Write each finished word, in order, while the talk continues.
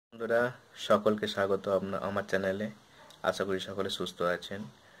বন্ধুরা সকলকে স্বাগত আমার চ্যানেলে। আশা করি সকলে সুস্থ আছেন।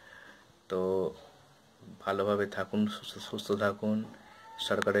 তো ভালোভাবে থাকুন, সুস্থ থাকুন,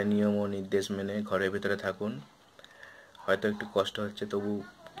 সরকারের নিয়ম ও নির্দেশ মেনে ঘরের ভিতরে থাকুন। হয়তো একটু কষ্ট হচ্ছে, তবু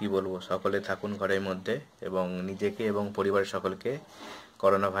কি বলবো, সকলে থাকুন ঘরের মধ্যে এবং নিজেকে এবং পরিবারের সকলকে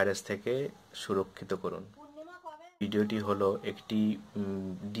করোনা ভাইরাস থেকে সুরক্ষিত করুন। ভিডিওটি হলো একটি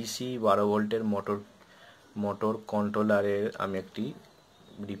ডিসি 12 ভোল্টের মোটর কন্ট্রোলারের আমি একটি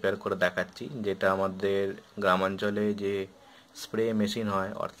রিপেয়ার করে দেখাচ্ছি, যেটা আমাদের গ্রামাঞ্চলে যে স্প্রে মেশিন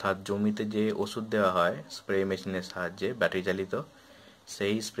হয়, অর্থাৎ জমিতে যে ওষুধ দেওয়া হয় স্প্রে মেশিনের সাহায্যে ব্যাটারি চালিত,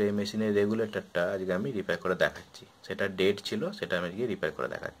 সেই স্প্রে মেশিনের রেগুলেটরটা আজকে আমি রিপেয়ার করে দেখাচ্ছি। সেটা ডেড ছিল, সেটা আমি আজকে রিপেয়ার করে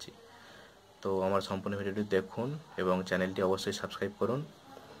দেখাচ্ছি। তো আমার সম্পূর্ণ ভিডিওটি দেখুন এবং চ্যানেলটি অবশ্যই সাবস্ক্রাইব করুন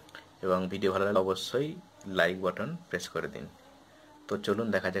এবং ভিডিও ভালো লাগলে অবশ্যই লাইক বাটন প্রেস করে দিন। তো চলুন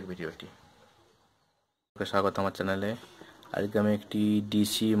দেখা যাক ভিডিওটি। স্বাগত আমার চ্যানেলে। আজকে আমি একটি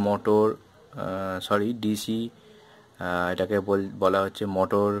ডিসি এটাকে বলা হচ্ছে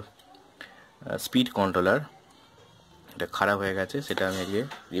মোটর স্পিড কন্ট্রোলার। এটা খারাপ হয়ে গেছে, সেটা আমি আজকে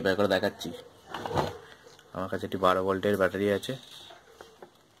রিপেয়ার করে দেখাচ্ছি। আমার কাছে একটি 12 ভোল্টের ব্যাটারি আছে।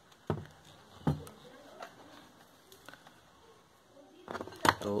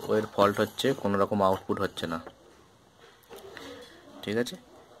 তো এর ফল্ট হচ্ছে কোনো রকম আউটপুট হচ্ছে না, ঠিক আছে।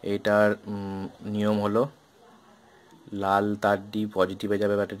 এইটার নিয়ম হলো, লাল তারটি পজিটিভে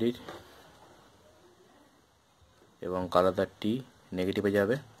যাবে ব্যাটারির এবং কালো তারটি নেগেটিভে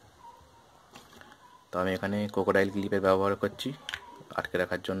যাবে। তো আমি এখানে ক্রোকোডাইল ক্লিপের ব্যবহার করছি আটকে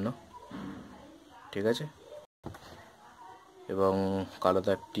রাখার জন্য, ঠিক আছে। এবং কালো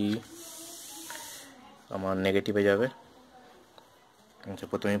তারটি আমার নেগেটিভে যাবে।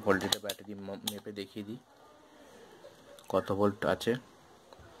 প্রথমে ভোল্টেজটা ব্যাটারি মেপে দেখিয়ে দিই কত ভোল্ট আছে।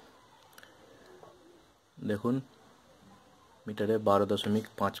 দেখুন মিটারে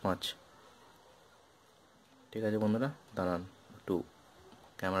 12.55, ঠিক আছে বন্ধুরা। দাঁড়ান একটু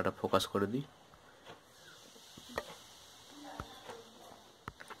ক্যামেরাটা ফোকাস করে দিই।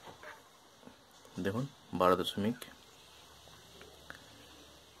 দেখুন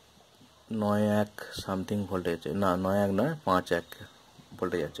 12.91 সামথিং ভোল্টেজ আছে, না 91 নয়, 51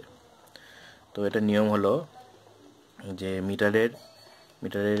 ভোল্টেজ আছে। তো এটা নিয়ম হলো যে মিটারের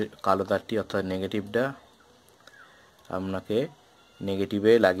কালো তারটি অর্থাৎ নেগেটিভটা আপনাকে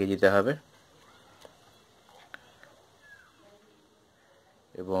নেগেটিভে লাগিয়ে দিতে হবে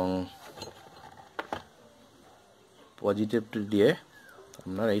এবং পজিটিভটি দিয়ে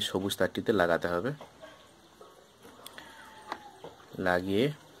আপনার এই সবুজ তারটিতে লাগাতে হবে। লাগিয়ে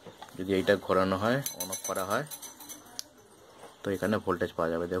যদি এইটা ঘোরানো হয়, অন অফ করা হয়, তো এখানে ভোল্টেজ পাওয়া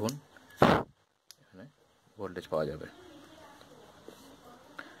যাবে। দেখুন এখানে ভোল্টেজ পাওয়া যাবে।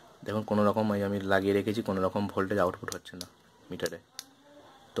 দেখুন কোনো রকম আমি লাগিয়ে রেখেছি, কোনো রকম ভোল্টেজ আউটপুট হচ্ছে না মিটারে।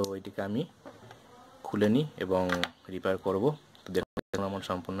 তো এইটিকে আমি খুলে নিই এবং রিপেয়ার করব। তো দেখুন আমার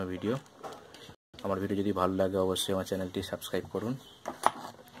সম্পূর্ণ ভিডিও। আমার ভিডিও যদি ভালো লাগে অবশ্যই আমার চ্যানেলটি সাবস্ক্রাইব করুন।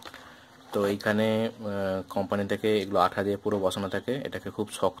 তো এইখানে কোম্পানি থেকে এগুলো আঠা দিয়ে পুরো বসানো থাকে। এটাকে খুব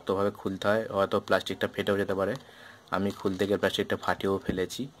শক্তভাবে খুলতে হয়, হয়তো প্লাস্টিকটা ফেটেও যেতে পারে। আমি খুলতে গিয়ে প্লাস্টিকটা ফাটিয়েও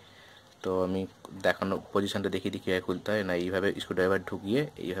ফেলেছি। তো আমি দেখানো পজিশনটা দেখিয়ে দিই কীভাবে খুলতে হয়। না, এইভাবে স্ক্রুড্রাইভার ঢুকিয়ে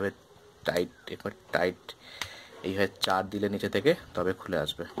এইভাবে টাইট এইভাবে চার দিলে নিচে থেকে তবে খুলে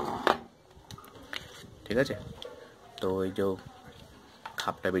আসবে, ঠিক আছে। তো এই যে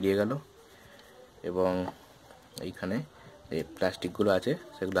খাপটা বেরিয়ে গেল এবং এইখানে এই প্লাস্টিকগুলো আছে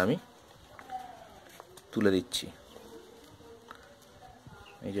সেগুলো আমি তুলে দিচ্ছি।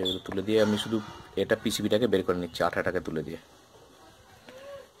 এই যে এগুলো তুলে দিয়ে আমি শুধু এটা পিসিবিটাকে বের করে নিচ্ছি, আঠাটাকে তুলে দিয়ে,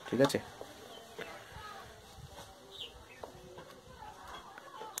 ঠিক আছে।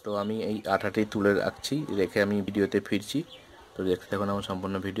 তো আমি এই আঠাটি তুলে রাখছি, রেখে আমি ভিডিওতে ফিরছি। তো দেখতে থাকুন আমার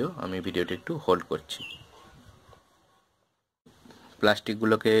সম্পূর্ণ ভিডিও। আমি ভিডিওটি একটু হোল্ড করছি।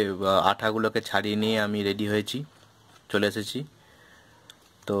 প্লাস্টিকগুলোকে বা আঠাগুলোকে ছাড়িয়ে নিয়ে আমি রেডি হয়েছি, চলে এসেছি।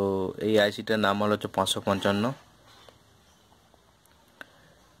 তো এই আইসিটার নাম হলো 555।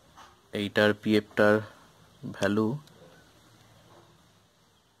 এইটার পিএফটার ভ্যালু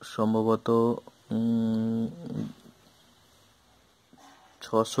সম্ভবত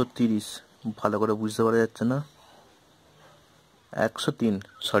 630, ভালো করে বুঝতে পারা যাচ্ছে না। 103,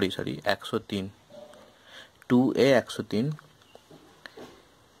 সরি 103, 2A 103।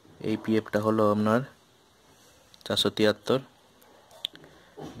 এই পিএফটা হলো আপনার 473।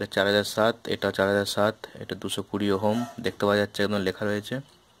 এটা 4007, এটা 4007, এটা 220 ওহম দেখতে পাওয়া যাচ্ছে, একদম লেখা রয়েছে।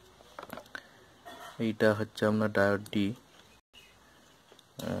 এইটা হচ্ছে আপনার ডায়োড ডি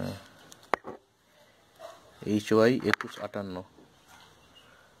HY 2158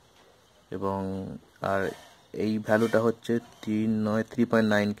 এবং আর এই ভ্যালুটা হচ্ছে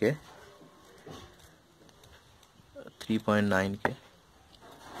 3.9K 3.9K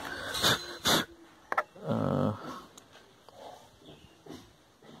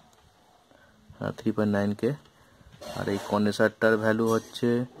 3.9K। আর এই কন্ডেন্সারটার ভ্যালু হচ্ছে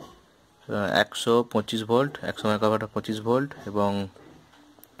 125 ভোল্ট, 100 মেগাওয়াট 25 ভোল্ট। এবং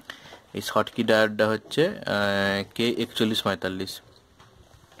এই শর্টকি ডায়োডটা হচ্ছে K4145।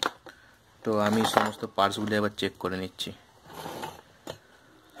 তো আমি সমস্ত পার্টসগুলি আবার চেক করে নিচ্ছি।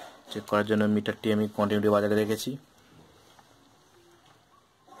 চেক করার জন্য মিটারটি আমি কন্টিনিউটি বাজারে রেখেছি।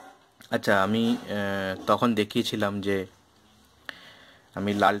 আচ্ছা, আমি তখন দেখিয়েছিলাম যে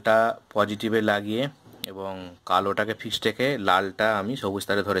আমি লালটা পজিটিভে লাগিয়ে এবং কালোটাকে ফিক্সড রেখে লালটা আমি সবুজ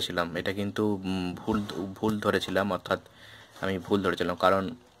তারে ধরেছিলাম। এটা কিন্তু ভুল ধরেছিলাম, অর্থাৎ আমি ভুল ধরেছিলাম, কারণ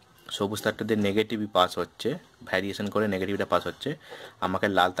সবুজ তারটা দিয়ে নেগেটিভই পাস হচ্ছে, ভ্যারিয়েশন করে নেগেটিভটা পাস হচ্ছে। আমাকে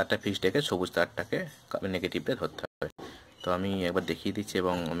লাল তারটা ফিক্সড রেখে সবুজ তারটাকে নেগেটিভটা ধরতে হবে। তো আমি একবার দেখিয়ে দিচ্ছি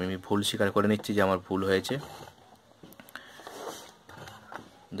এবং আমি ভুল স্বীকার করে নিচ্ছি যে আমার ভুল হয়েছে।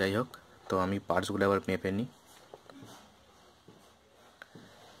 যাই হোক, তো আমি পার্টসগুলো আবার মেপে নিই।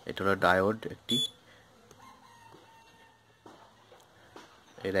 এটা হলো ডায়োড একটি,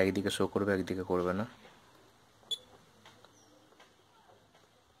 এর একদিকে শো করবে একদিকে করবে না।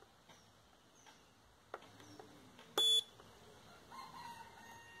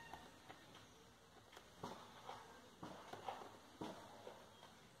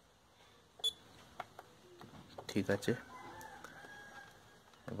 ঠিক আছে,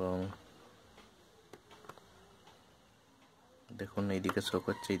 এবং দেখুন এইদিকে শো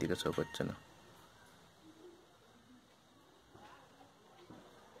করছে, এইদিকে শো করছে না।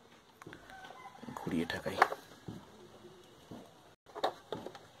 ঘুরিয়ে ঠাকাই।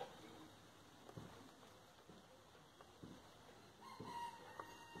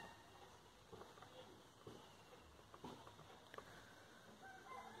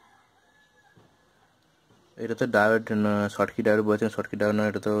 এটা তো ডায়োড, শর্টকি ডায়োড বলছেন, শর্টকি ডায়োড না,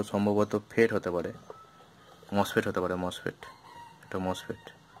 এটা তো সম্ভবত ফেট হতে পারে, মসফেট হতে পারে, মসফেট। এটা মসফেট।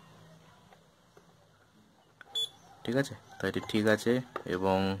 ঠিক আছে, তো এটি ঠিক আছে।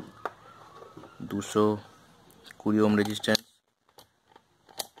 এবং 220 ওহম রেজিস্ট্যান্স,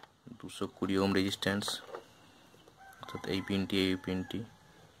 220 ওহম রেজিস্ট্যান্স, অর্থাৎ এই পিনটি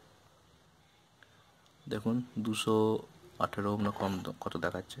দেখুন 218 ওহম না কত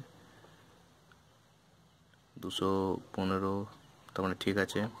দেখাচ্ছে, 215, তার মানে ঠিক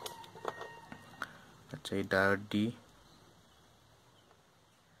আছে। আচ্ছা, এই ডায়োডটি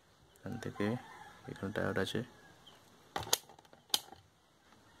এখান থেকে, এখানে ডায়োড আছে,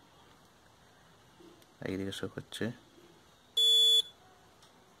 এইদিকে শো করছে,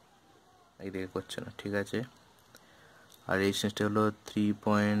 এইদিকে করছে না। ঠিক আছে। আর রেজিস্ট্যান্সটা হলো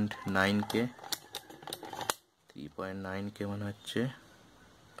 3.9K, 3.9K মানে হচ্ছে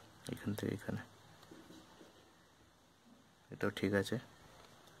এখান থেকে এখানে, এটাও ঠিক আছে।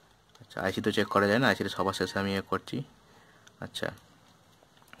 আচ্ছা, আইসি তো চেক করা যায় না, আইসিটা সবার শেষে আমি করছি। আচ্ছা,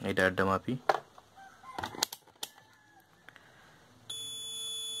 এই ডায়োডটা মাপি।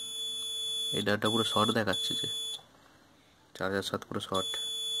 এই ডায়োডটা পুরো শর্ট দেখাচ্ছে, যে 4007 পুরো শর্ট।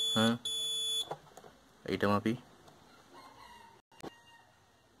 হ্যাঁ, এইটা মাপি।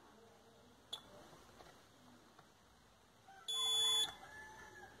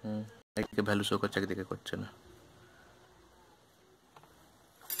 একদিকে ভ্যালু শো করছে, একদিকে করছে না।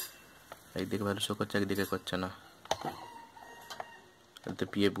 একদিকে ভ্যালু শো করছে, একদিকে করছে না। এতে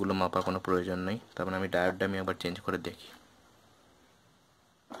পিএফ গুলো মাপার কোনো প্রয়োজন নেই। তার মানে আমি ডায়োডটা আমি আবার চেঞ্জ করে দেখি।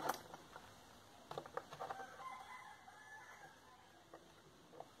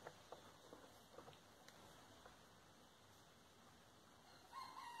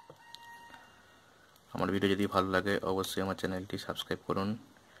 আমার ভিডিও যদি ভালো লাগে অবশ্যই আমার চ্যানেলটি সাবস্ক্রাইব করুন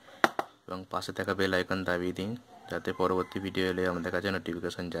এবং পাশে থাকা বেল আইকন দাবিয়ে দিন, যাতে পরবর্তী ভিডিও এলে আমাদের কাছে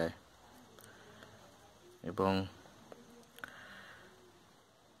নোটিফিকেশন যায়। এবং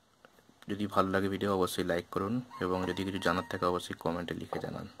যদি ভালো লাগে ভিডিও অবশ্যই লাইক করুন, এবং যদি কিছু জানার থাকে অবশ্যই কমেন্টে লিখে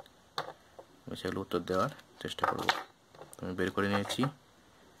জানান, আমি সেগুলো উত্তর দেওয়ার চেষ্টা করব। আমি বের করে নিয়েছি,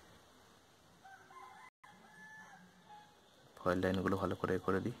 ফয়েল লাইনগুলো ভালো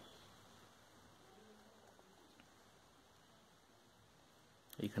করে দিই।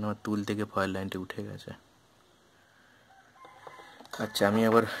 এখানে আমার টুল থেকে ফয়েল লাইনটি উঠে গেছে। আচ্ছা, আমি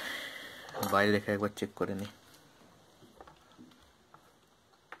আবার বাইরে রেখে একবার চেক করে নিই।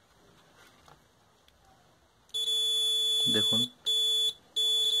 দেখুন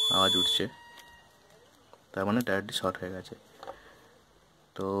আওয়াজ উঠছে, তার মানে ডায়োডটি শর্ট হয়ে গেছে।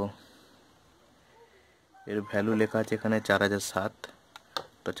 তো এর ভ্যালু লেখা আছে এখানে 4007।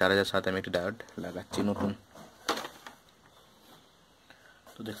 তো 4007 আমি একটি ডায়োড লাগাচ্ছি নতুন।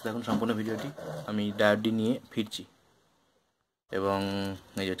 দেখতে থাকুন সম্পূর্ণ ভিডিওটি। আমি ডায়োডটি নিয়ে ফিরছি এবং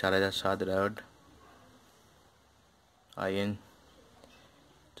এই যে 4007 ডায়োড IN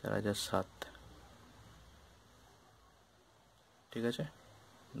 4007, ঠিক আছে,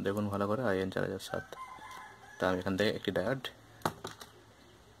 দেখুন ভালো করে IN 4007। তা আমি এখান থেকে একটি ডায়োড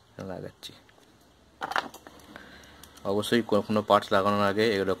লাগাচ্ছি। অবশ্যই কোনো পার্টস লাগানোর আগে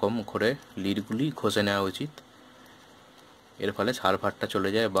এরকম করে লিডগুলি ঘষে নেওয়া উচিত, এর ফলে সার্ভারটা চলে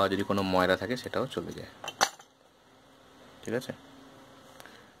যায় বা যদি কোনো ময়লা থাকে সেটাও চলে যায়, ঠিক আছে।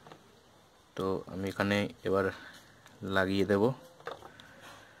 তো আমি এখানে এবার লাগিয়ে দেব।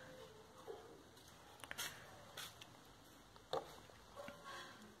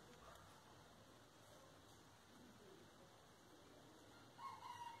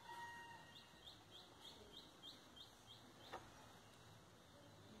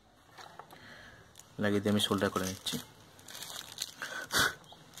 লাগিয়ে দিয়ে আমি সোল্ডার করে নিচ্ছি।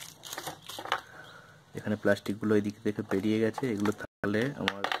 এখানে প্লাস্টিকগুলো এই দিক থেকে বেরিয়ে গেছে, এগুলো থাকলে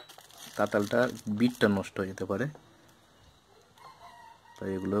আমার তাতালটা বিটটা নষ্ট হয়ে যেতে পারে, তাই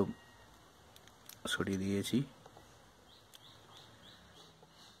এগুলো সরিয়ে দিয়েছি।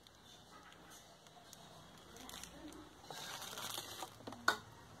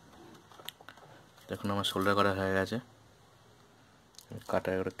 দেখুন আমার সোল্ডার করা হয়ে গেছে। কাটা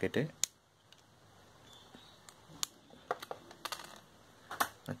করে কেটে,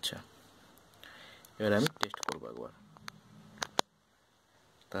 আচ্ছা এবার আমি টেস্ট করবো একবার।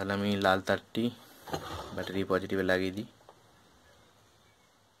 তাহলে আমি লাল তারটি ব্যাটারি পজিটিভে লাগিয়ে দিই।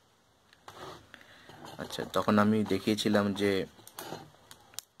 আচ্ছা, তখন আমি দেখিয়েছিলাম যে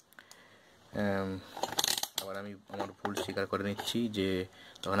আবার আমি আমার ভুল স্বীকার করে নিচ্ছি যে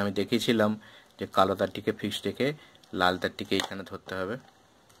তখন আমি দেখিয়েছিলাম যে কালো তারটিকে ফিক্সড রেখে লাল তারটিকে এখানে ধরতে হবে,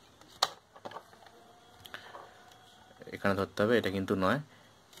 এটা কিন্তু নয়,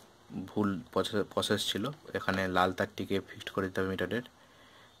 ভুল প্রসেস ছিল। এখানে লাল তারটিকে ফিক্সড করে দিতে হবে মিটারের,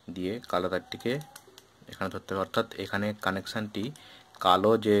 দিয়ে কালো তারটিকে এখানে ধরতে হবে। অর্থাৎ এখানে কানেকশানটি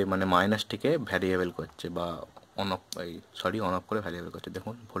কালো যে মানে মাইনাসটিকে ভ্যারিয়েবল করছে বা অন অফ করে ভ্যারিয়েবল করছে।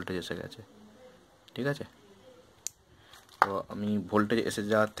 দেখুন ভোল্টেজ এসে গেছে, ঠিক আছে। তো আমি ভোল্টেজ এসে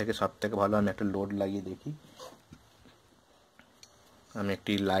যাওয়ার থেকে সব থেকে ভালো আমি একটা লোড লাগিয়ে দেখি। আমি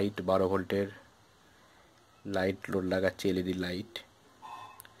একটি লাইট 12 ভোল্টের লাইট লোড লাগাচ্ছি, LED লাইট।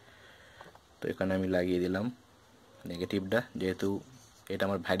 তো এখানে আমি লাগিয়ে দিলাম নেগেটিভটা, যেহেতু এটা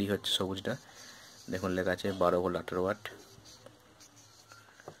আমার ভ্যারি হচ্ছে সবুজটা। দেখুন লেখা আছে 12 ভোল্ট 18 ওয়াট।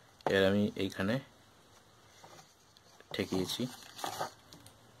 এর আমি এইখানে ঠেকিয়েছি,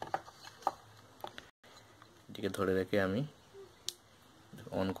 এটিকে ধরে রেখে আমি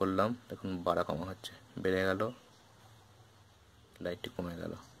অন করলাম। দেখুন বাড়া কমা হচ্ছে, বেড়ে গেল, লাইটটি কমে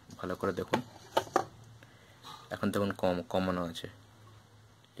গেল। ভালো করে দেখুন, এখন দেখুন কমানো আছে।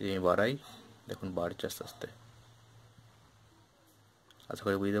 যদি আমি বাড়াই, দেখুন বাড়ছে আস্তে আস্তে। আশা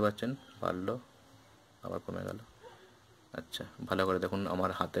করি বুঝতে পারছেন, বাড়লো আবার কমে গেল। আচ্ছা, ভালো করে দেখুন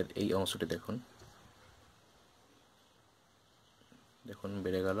আমার হাতের এই অংশটি দেখুন,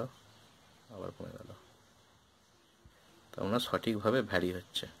 বেড়ে গেল আবার কমে গেল। তো আমরা সঠিকভাবে ভ্যারি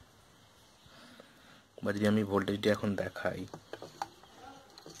হচ্ছে। বা যদি আমি ভোল্টেজটি এখন দেখাই,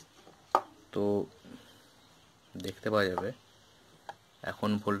 তো দেখতে পাওয়া যাবে এখন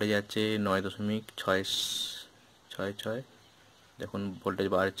ভোল্টেজ আছে 9.666। দেখুন ভোল্টেজ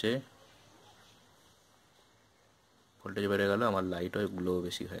বাড়ছে, ভোল্টেজ বেড়ে গেল, আমার লাইটও গ্লো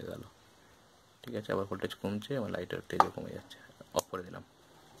বেশি হয়ে গেল, ঠিক আছে। আবার ভোল্টেজ কমছে, আমার লাইটের তেজও কমে যাচ্ছে। অফ করে দিলাম,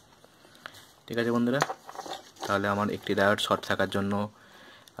 ঠিক আছে বন্ধুরা। তাহলে আমার একটি ডায়োড শর্ট থাকার জন্য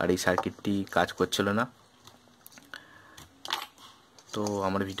আর এই সার্কিটটি কাজ করছিল না। তো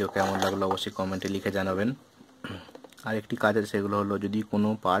আমার ভিডিও কেমন লাগলো অবশ্যই কমেন্টে লিখে জানাবেন। আর একটি কাজ আছে, সেগুলো হলো যদি কোনো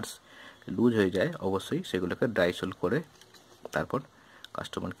পার্টস লুজ হয়ে যায় অবশ্যই সেগুলোকে ড্রাই সোল করে তারপর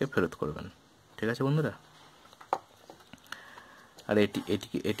কাস্টমারকে ফেরত করবেন, ঠিক আছে বন্ধুরা। আর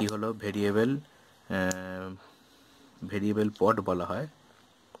এটি হলো ভেরিয়েবল পট বলা হয়।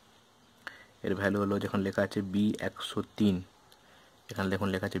 এর ভ্যালু হলো যখন লেখা আছে B103, এখানে দেখুন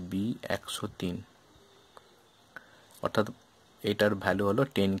লেখা আছে B103, অর্থাৎ এটার ভ্যালু হলো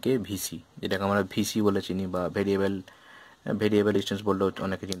 10K VC, যেটাকে আমরা VC বলে চিনি, বা ভেরিয়েবল ডিস্টেন্স বললেও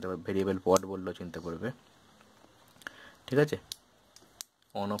অনেকে চিনতে পারবে, ভেরিয়েবল পট বললেও চিনতে পারবে, ঠিক আছে।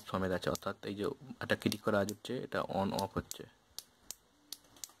 অন অফ সমেত আছে, অর্থাৎ এই যে একটা ক্লিক করা হচ্ছে এটা অন অফ হচ্ছে,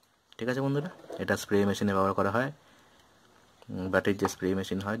 ঠিক আছে বন্ধুরা। এটা স্প্রে মেশিনে ব্যবহার করা হয়, ব্যাটারির যে স্প্রে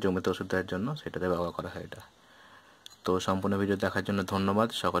মেশিন হয় জমিতে ওষুধ দেওয়ার জন্য, সেটাতে ব্যবহার করা হয় এটা। তো সম্পূর্ণ ভিডিও দেখার জন্য ধন্যবাদ।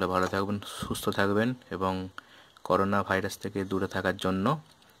 সকলে ভালো থাকবেন, সুস্থ থাকবেন এবং করোনা ভাইরাস থেকে দূরে থাকার জন্য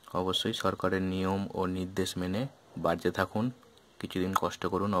অবশ্যই সরকারের নিয়ম ও নির্দেশ মেনে বাড়িতে থাকুন, কিছুদিন কষ্ট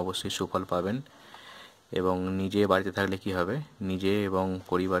করুন, অবশ্যই সুফল পাবেন। এবং নিজে বাড়িতে থাকলে কি হবে, নিজে এবং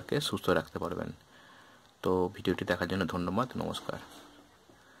পরিবারকে সুস্থ রাখতে পারবেন। তো ভিডিওটি দেখার জন্য ধন্যবাদ, নমস্কার,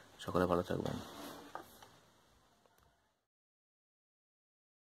 সকলে ভালো থাকবেন।